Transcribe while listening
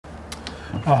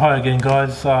Hi again,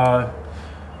 guys.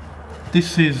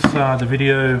 This is the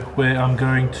video where I'm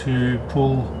going to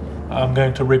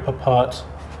rip apart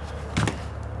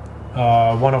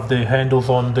one of the handles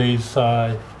on these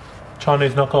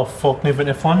Chinese knockoff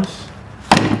Fallkniven F1s.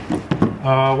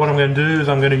 What I'm going to do is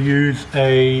I'm going to use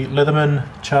a Leatherman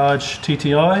Charge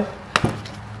TTI.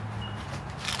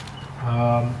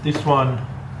 This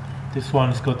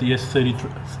one's got the S30V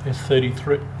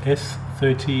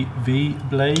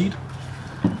blade,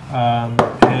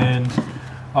 and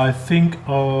I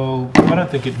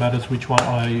don't think it matters which one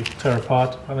I tear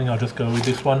apart. I think I'll just go with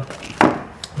this one,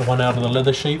 the one out of the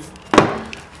leather sheath.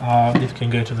 This can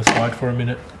go to the side for a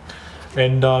minute,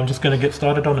 and I'm just going to get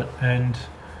started on it and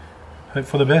hope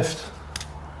for the best.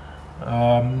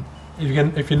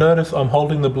 If you notice, I'm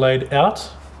holding the blade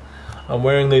out. I'm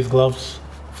wearing these gloves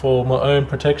for my own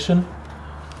protection.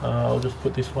 I'll just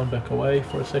put this one back away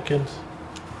for a second.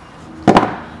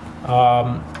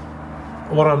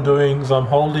 What I'm doing is I'm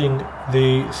holding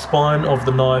the spine of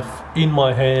the knife in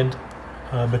my hand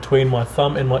between my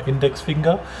thumb and my index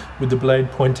finger with the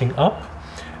blade pointing up,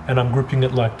 and I'm gripping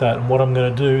it like that. And what I'm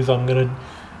going to do is I'm going to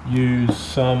use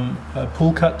some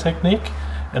pull cut technique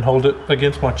and hold it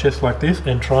against my chest like this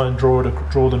and try and draw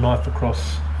the knife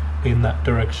across in that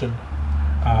direction,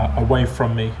 away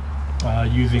from me,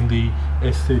 using the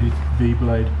S30V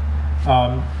blade.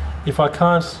 If I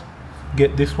can't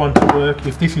get this one to work,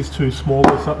 if this is too small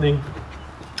or something,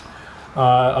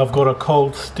 I've got a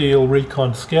cold steel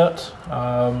Recon Scout,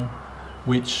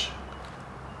 which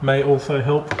may also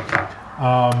help,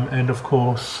 and of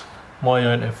course my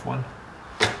own F1.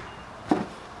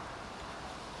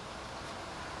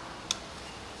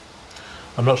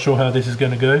 I'm not sure how this is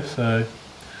going to go, so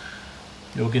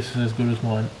your guess is as good as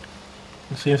mine.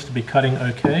 It seems to be cutting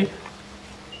okay.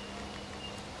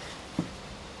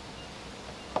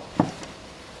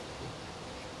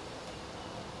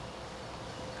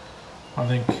 I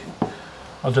think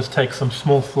I'll just take some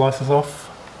small slices off.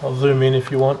 I'll zoom in if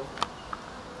you want.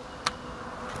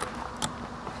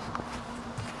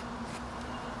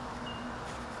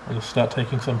 I'll just start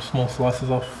taking some small slices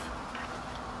off.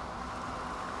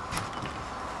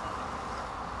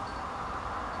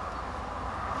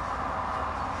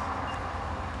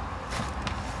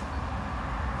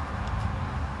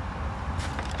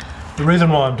 The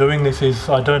reason why I'm doing this is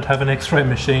I don't have an X-ray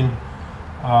machine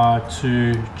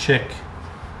to check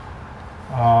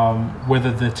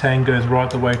whether the tang goes right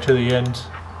the way to the end.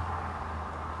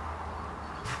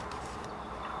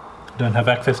 I don't have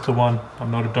access to one.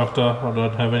 I'm not a doctor. I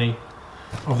don't have any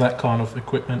of that kind of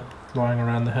equipment lying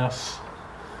around the house.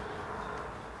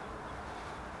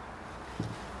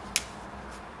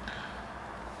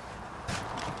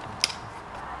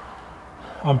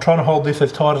 I'm trying to hold this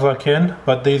as tight as I can,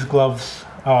 but these gloves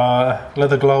are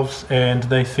leather gloves and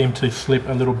they seem to slip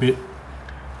a little bit,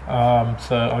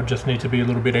 so I just need to be a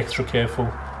little bit extra careful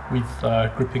with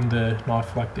gripping the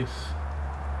knife like this.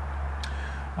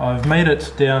 I've made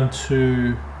it down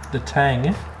to the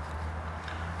tang.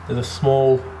 There's a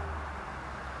small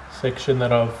section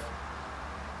that I've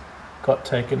got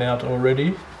taken out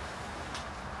already.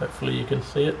 Hopefully you can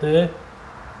see it there.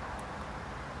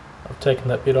 I've taken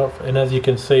that bit off, and as you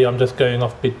can see, I'm just going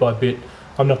off bit by bit.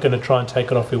 I'm not going to try and take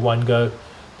it off in one go.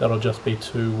 That'll just be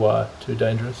too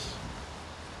dangerous.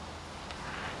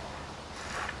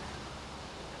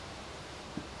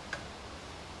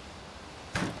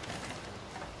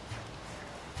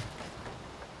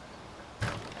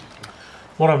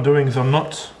 What I'm doing is I'm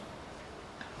not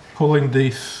pulling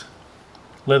this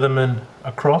Leatherman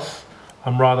across.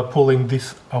 I'm rather pulling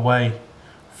this away.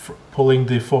 Pulling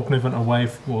the Fallkniven away,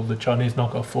 or the Chinese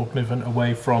knockoff Fallkniven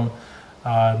away from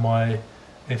my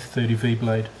S30V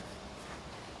blade.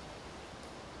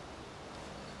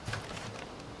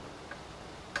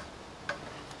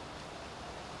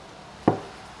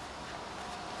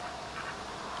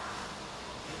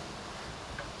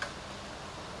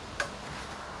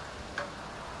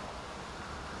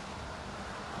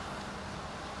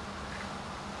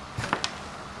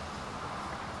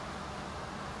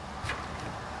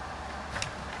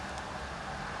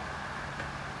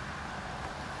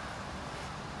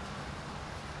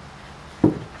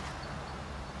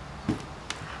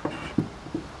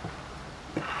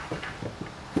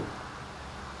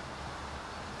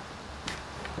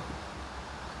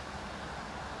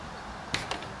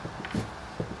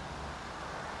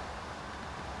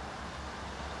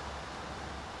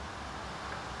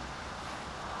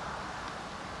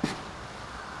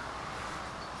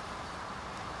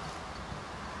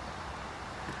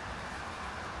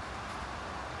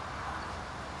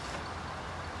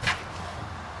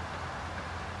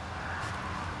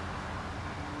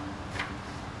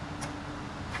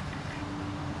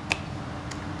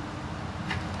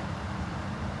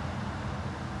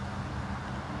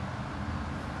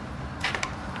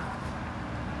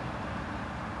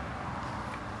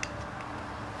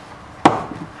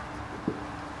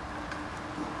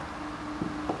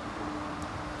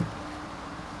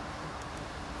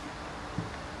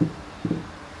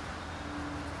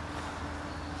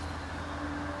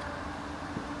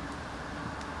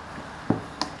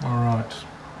 Alright,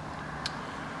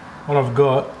 what I've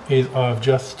got is I've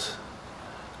just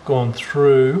gone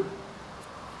through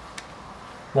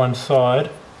one side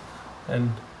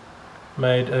and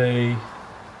made a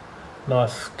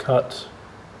nice cut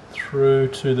through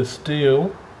to the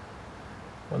steel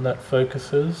when that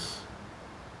focuses.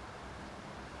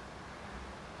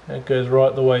 It goes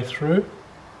right the way through,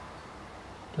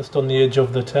 just on the edge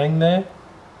of the tang there,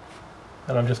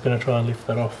 and I'm just going to try and lift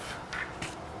that off.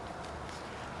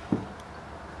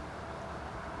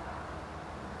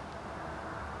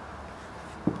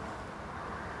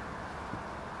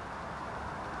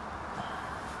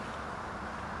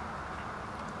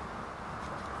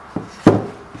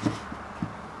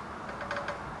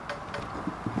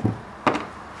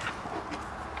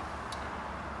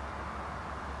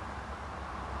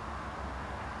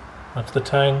 That's the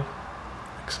tang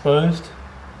exposed.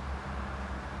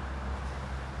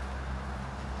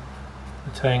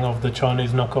 The tang of the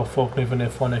Chinese knockoff Fallkniven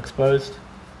F1 exposed.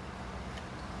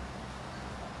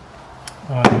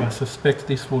 I suspect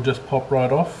this will just pop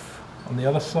right off on the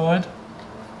other side.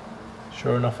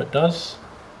 Sure enough, it does.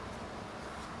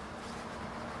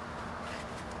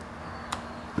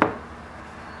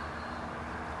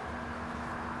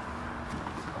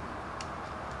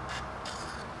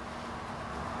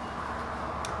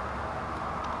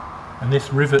 And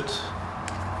this rivet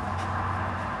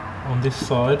on this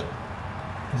side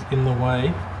is in the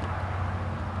way.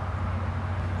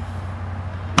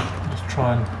 Just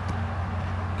try and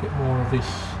get more of this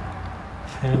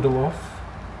handle off.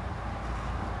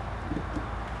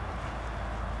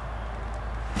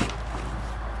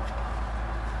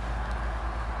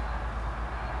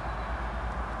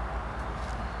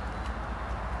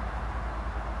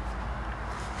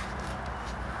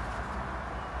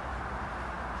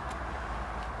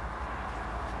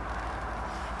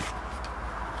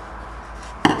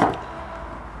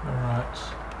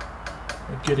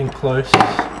 We're getting close.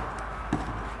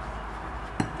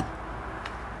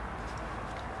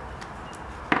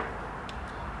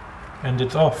 And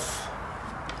it's off.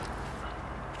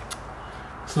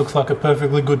 This looks like a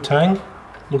perfectly good tang.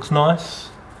 Looks nice.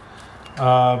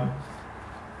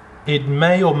 It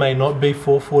may or may not be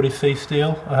 440C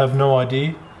steel. I have no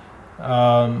idea.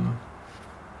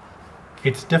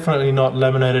 It's definitely not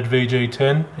laminated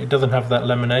VG10. It doesn't have that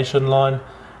lamination line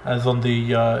as on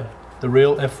the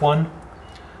real F1,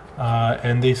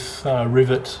 and this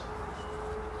rivet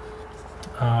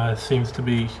seems to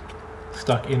be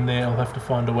stuck in there. I'll have to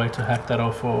find a way to hack that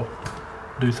off or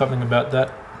do something about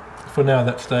that. For now,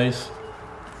 that stays.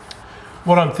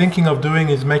 What I'm thinking of doing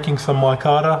is making some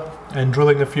micarta and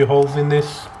drilling a few holes in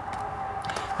this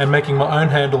and making my own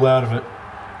handle out of it.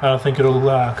 I think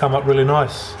it'll come up really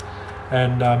nice,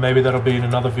 and maybe that'll be in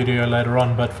another video later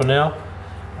on, but for now,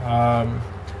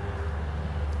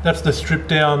 that's the stripped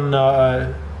down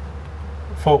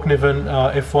Fallkniven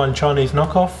F1 Chinese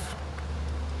knockoff.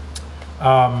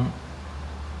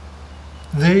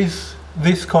 This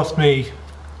cost me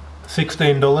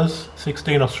 $16,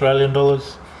 16 Australian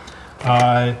dollars.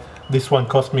 This one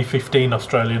cost me 15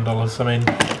 Australian dollars. I mean,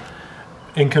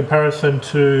 in comparison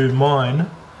to mine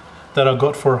that I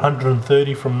got for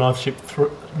 130 from Knives Ship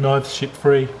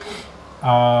Free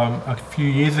a few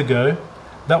years ago.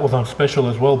 That was on special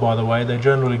as well, by the way. They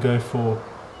generally go for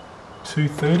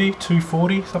 $230,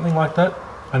 $240, something like that,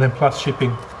 and then plus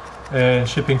shipping. And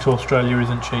shipping to Australia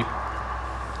isn't cheap.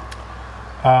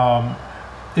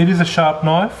 It is a sharp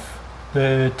knife.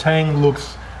 The tang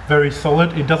looks very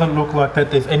solid. It doesn't look like that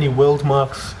there's any weld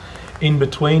marks in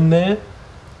between there.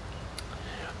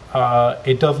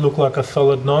 It does look like a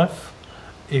solid knife.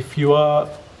 If you are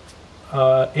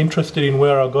interested in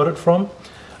where I got it from,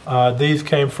 these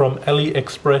came from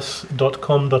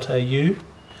aliexpress.com.au.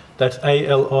 That's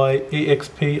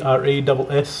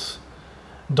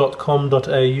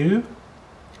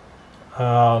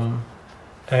aliexpress.com.au.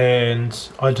 And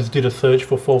I just did a search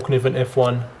for Fallkniven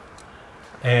F1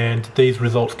 and these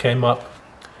results came up.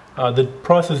 The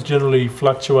prices generally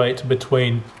fluctuate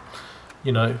between,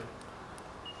 you know,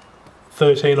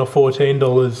 $13 or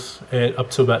 $14 and up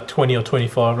to about $20 or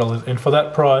 $25, and for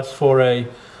that price, for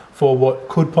what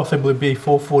could possibly be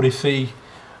 440C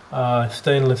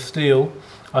stainless steel,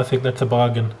 I think that's a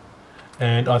bargain,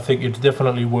 and I think it's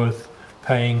definitely worth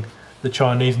paying the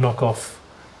Chinese knockoff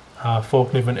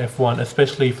Fallkniven F1,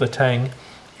 especially if the tang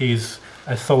is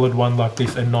a solid one like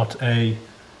this and not a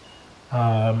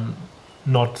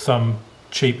not some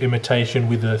cheap imitation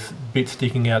with a bit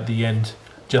sticking out the end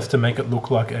just to make it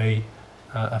look like a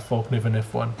Fallkniven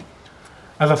F1.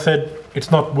 As I said,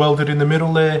 it's not welded in the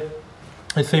middle there.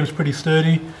 It seems pretty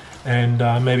sturdy, and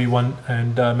maybe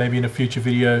in a future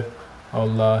video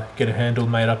I'll get a handle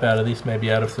made up out of this, maybe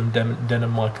out of some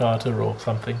denim micarta or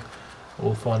something.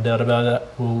 We'll find out about that.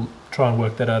 We'll try and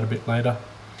work that out a bit later.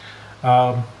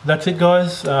 That's it,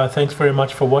 guys. Thanks very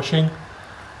much for watching.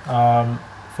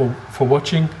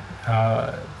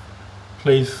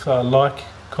 Please like,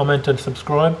 comment and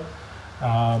subscribe,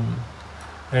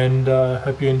 and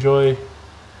hope you enjoy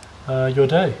your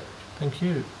day. Thank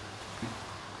you.